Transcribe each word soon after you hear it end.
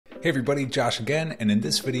Hey everybody, Josh again, and in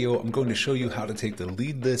this video I'm going to show you how to take the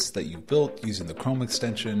lead lists that you built using the Chrome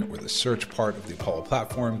extension or the search part of the Apollo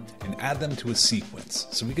platform and add them to a sequence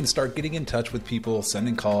so we can start getting in touch with people,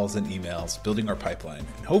 sending calls and emails, building our pipeline,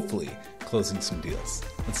 and hopefully closing some deals.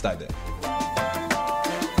 Let's dive in.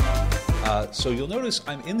 So you'll notice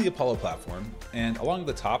I'm in the Apollo platform, and along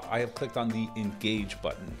the top I have clicked on the Engage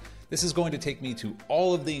button. This is going to take me to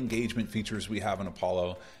all of the engagement features we have in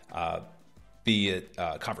Apollo, be it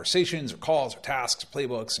conversations or calls or tasks,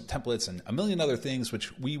 playbooks and templates and a million other things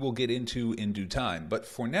which we will get into in due time. But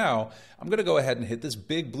for now, I'm going to go ahead and hit this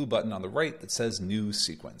big blue button on the right that says New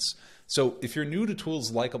Sequence. So if you're new to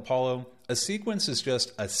tools like Apollo, a sequence is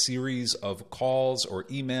just a series of calls or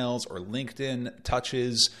emails or LinkedIn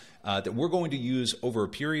touches that we're going to use over a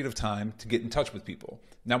period of time to get in touch with people.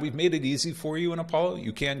 Now, we've made it easy for you in Apollo.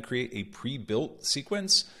 You can create a pre-built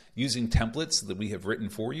sequence using templates that we have written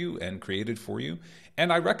for you and created for you.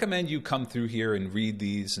 And I recommend you come through here and read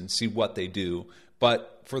these and see what they do.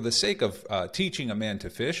 But for the sake of teaching a man to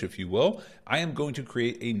fish, if you will, I am going to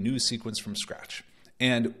create a new sequence from scratch.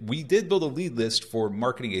 And we did build a lead list for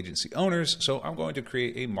marketing agency owners, so I'm going to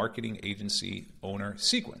create a marketing agency owner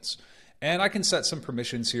sequence. And I can set some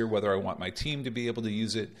permissions here, whether I want my team to be able to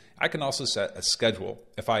use it. I can also set a schedule.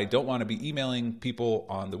 If I don't want to be emailing people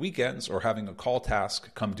on the weekends or having a call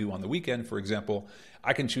task come due on the weekend, for example,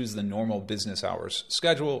 I can choose the normal business hours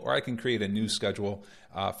schedule, or I can create a new schedule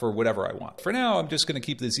for whatever I want. For now, I'm just going to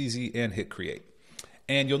keep this easy and hit create.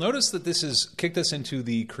 And you'll notice that this has kicked us into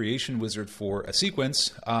the creation wizard for a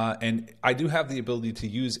sequence. And I do have the ability to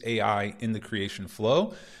use AI in the creation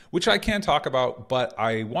flow, which I can talk about, but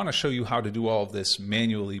I want to show you how to do all of this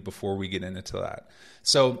manually before we get into that.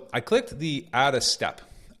 So I clicked the add a step,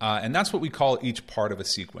 and that's what we call each part of a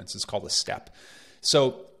sequence. It's called a step.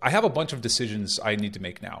 So I have a bunch of decisions I need to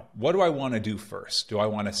make now. What do I want to do first? Do I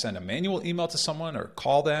want to send a manual email to someone or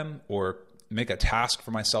call them or make a task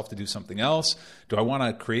for myself to do something else? Do I want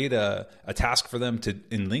to create a task for them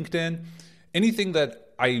in LinkedIn? Anything that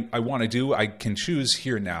I want to do, I can choose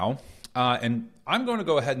here now. And I'm going to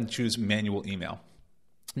go ahead and choose manual email.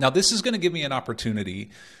 Now, this is going to give me an opportunity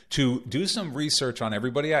to do some research on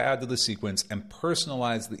everybody I add to the sequence and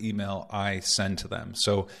personalize the email I send to them.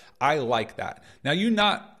 So I like that. Now, you're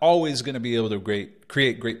not always going to be able to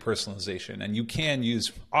create great personalization, and you can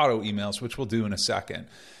use auto emails, which we'll do in a second.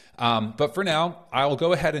 But for now, I'll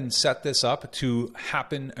go ahead and set this up to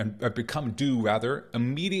happen and become due rather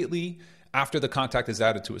immediately after the contact is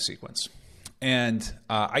added to a sequence. And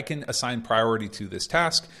I can assign priority to this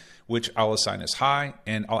task, which I'll assign as high,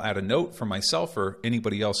 and I'll add a note for myself or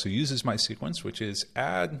anybody else who uses my sequence, which is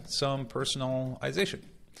add some personalization.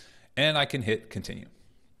 And I can hit continue.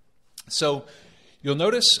 So you'll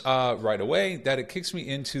notice right away that it kicks me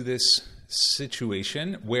into this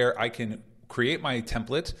situation where I can create my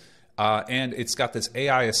template, and it's got this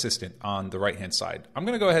AI assistant on the right-hand side. I'm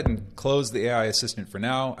going to go ahead and close the AI assistant for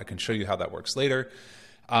now. I can show you how that works later.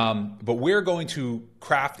 But we're going to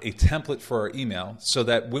craft a template for our email so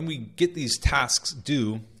that when we get these tasks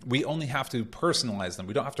due, we only have to personalize them.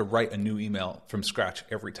 We don't have to write a new email from scratch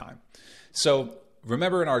every time. So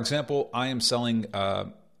remember in our example, I am selling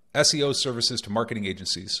SEO services to marketing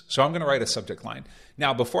agencies. So I'm going to write a subject line.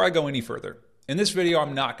 Now, before I go any further, in this video,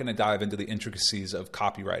 I'm not going to dive into the intricacies of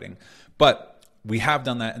copywriting, but we have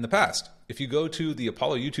done that in the past. If you go to the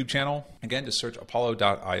Apollo YouTube channel, again, just search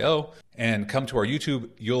apollo.io and come to our YouTube,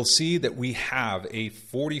 you'll see that we have a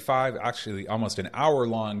 45, actually almost an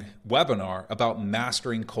hour-long webinar about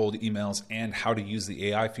mastering cold emails and how to use the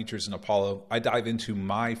AI features in Apollo. I dive into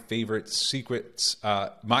my favorite sequence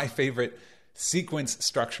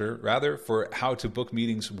structure, rather, for how to book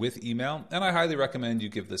meetings with email, and I highly recommend you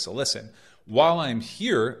give this a listen. While I'm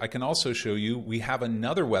here, I can also show you we have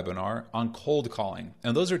another webinar on cold calling.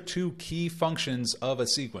 And those are two key functions of a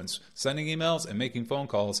sequence, sending emails and making phone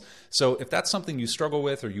calls. So if that's something you struggle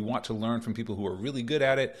with or you want to learn from people who are really good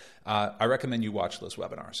at it, I recommend you watch those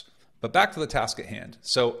webinars. But back to the task at hand.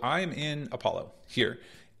 So I'm in Apollo here,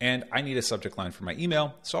 and I need a subject line for my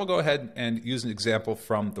email. So I'll go ahead and use an example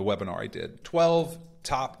from the webinar I did. 12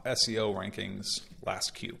 top SEO rankings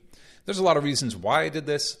last Q. There's a lot of reasons why I did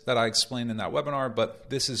this that I explained in that webinar, but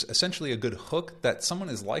this is essentially a good hook that someone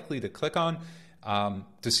is likely to click on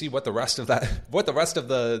to see what the rest of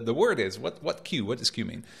the word is. What does Q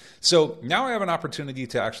mean? So now I have an opportunity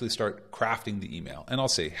to actually start crafting the email, and I'll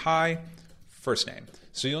say hi, first name.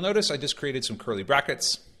 So you'll notice I just created some curly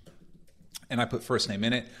brackets, and I put first name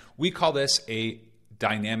in it. We call this a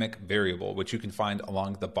dynamic variable, which you can find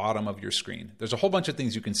along the bottom of your screen. There's a whole bunch of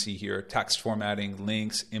things you can see here: text formatting,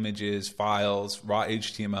 links, images, files, raw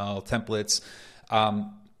HTML, templates.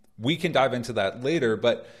 we can dive into that later,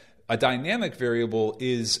 but a dynamic variable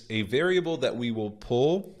is a variable that we will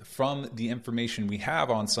pull from the information we have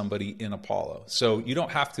on somebody in Apollo. So you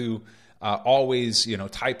don't have to always,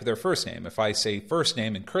 type their first name. If I say first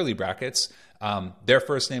name in curly brackets, their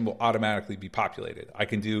first name will automatically be populated. I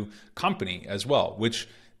can do company as well, which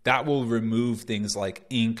that will remove things like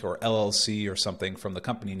Inc. or LLC or something from the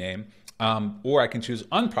company name. Or I can choose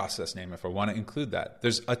unprocessed name if I want to include that.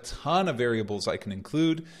 There's a ton of variables I can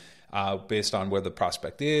include based on where the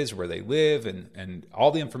prospect is, where they live, and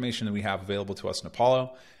all the information that we have available to us in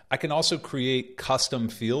Apollo. I can also create custom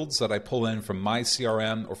fields that I pull in from my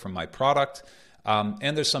CRM or from my product.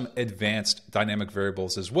 And there's some advanced dynamic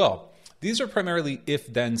variables as well. These are primarily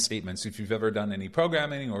if-then statements. If you've ever done any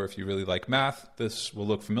programming or if you really like math, this will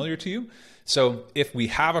look familiar to you. So if we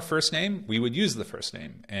have a first name, we would use the first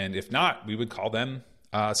name. And if not, we would call them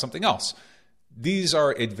something else. These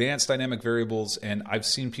are advanced dynamic variables, and I've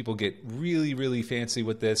seen people get really, really fancy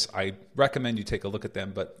with this. I recommend you take a look at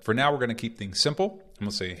them. But for now, we're going to keep things simple. And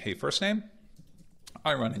we'll say, hey, first name.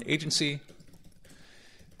 I run an agency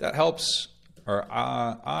that helps, or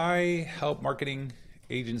I help marketing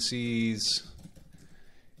agencies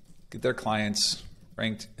get their clients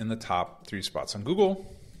ranked in the top 3 spots on Google.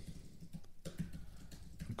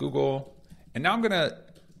 And now I'm going to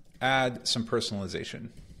add some personalization.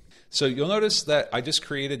 So you'll notice that I just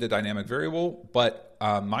created a dynamic variable, but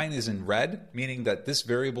mine is in red, meaning that this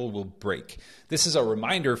variable will break. This is a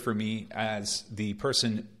reminder for me as the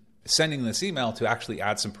person sending this email to actually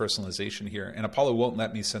add some personalization here, and Apollo won't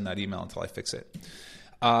let me send that email until I fix it.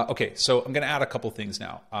 Okay, so I'm going to add a couple things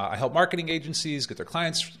now. I help marketing agencies get their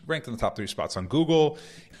clients ranked in the top 3 spots on Google.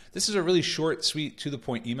 This is a really short, sweet,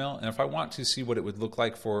 to-the-point email, and if I want to see what it would look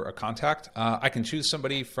like for a contact, I can choose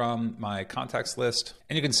somebody from my contacts list,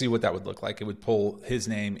 and you can see what that would look like. It would pull his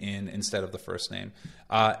name in instead of the first name.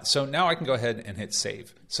 So now I can go ahead and hit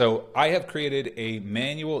save. So I have created a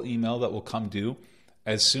manual email that will come due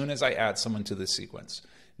as soon as I add someone to this sequence.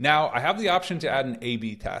 Now, I have the option to add an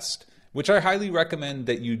A/B test, which I highly recommend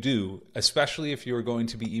that you do, especially if you're going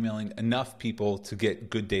to be emailing enough people to get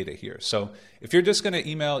good data here. So if you're just going to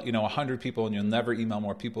email, 100 people and you'll never email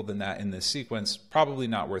more people than that in this sequence, probably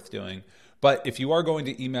not worth doing. But if you are going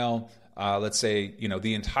to email, let's say,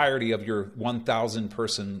 the entirety of your 1,000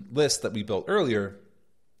 person list that we built earlier,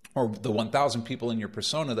 or the 1,000 people in your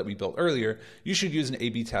persona that we built earlier, you should use an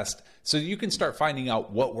A/B test so you can start finding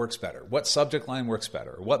out what works better, what subject line works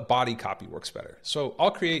better, what body copy works better. So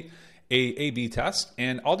I'll create a A/B test,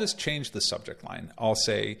 and I'll just change the subject line. I'll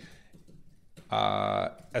say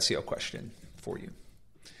SEO question for you.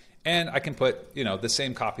 And I can put, the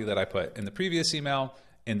same copy that I put in the previous email,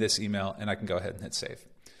 in this email, and I can go ahead and hit save.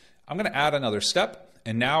 I'm going to add another step,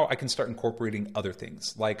 and now I can start incorporating other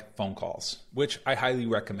things like phone calls, which I highly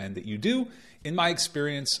recommend that you do. In my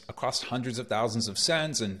experience, across hundreds of thousands of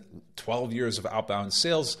sends and 12 years of outbound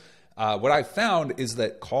sales, what I've found is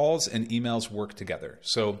that calls and emails work together.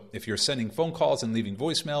 So if you're sending phone calls and leaving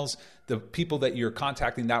voicemails, the people that you're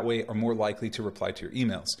contacting that way are more likely to reply to your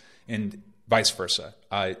emails, and vice versa.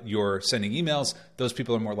 You're sending emails, those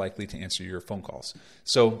people are more likely to answer your phone calls.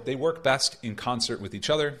 So they work best in concert with each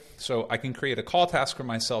other. So I can create a call task for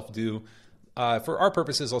myself due, for our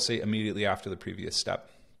purposes, I'll say immediately after the previous step.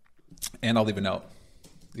 And I'll leave a note,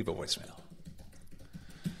 leave a voicemail.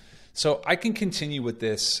 So I can continue with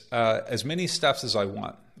this as many steps as I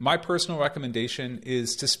want. My personal recommendation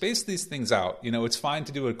is to space these things out. It's fine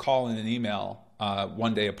to do a call and an email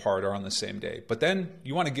one day apart or on the same day, but then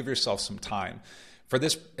you want to give yourself some time. For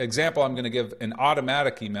this example, I'm going to give an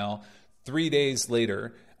automatic email 3 days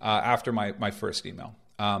later after my first email.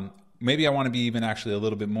 Maybe I want to be even actually a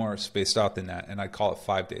little bit more spaced out than that, and I call it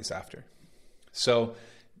 5 days after. So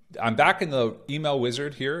I'm back in the email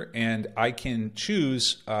wizard here, and I can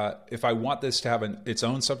choose if I want this to have its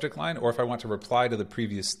own subject line or if I want to reply to the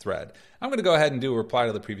previous thread. I'm going to go ahead and do a reply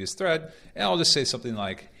to the previous thread, and I'll just say something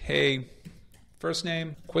like, hey, first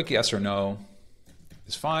name, quick yes or no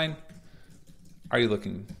is fine. Are you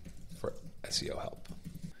looking for SEO help?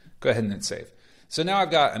 Go ahead and hit save. So now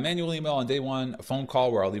I've got a manual email on day 1, a phone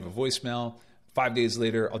call where I'll leave a voicemail. 5 days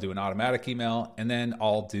later, I'll do an automatic email, and then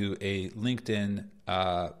I'll do a LinkedIn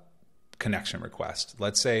connection request,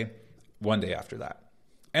 let's say 1 day after that.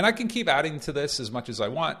 And I can keep adding to this as much as I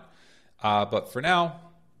want, but for now,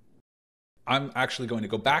 I'm actually going to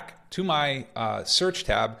go back to my search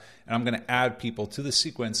tab, and I'm going to add people to the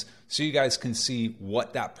sequence so you guys can see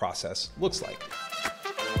what that process looks like.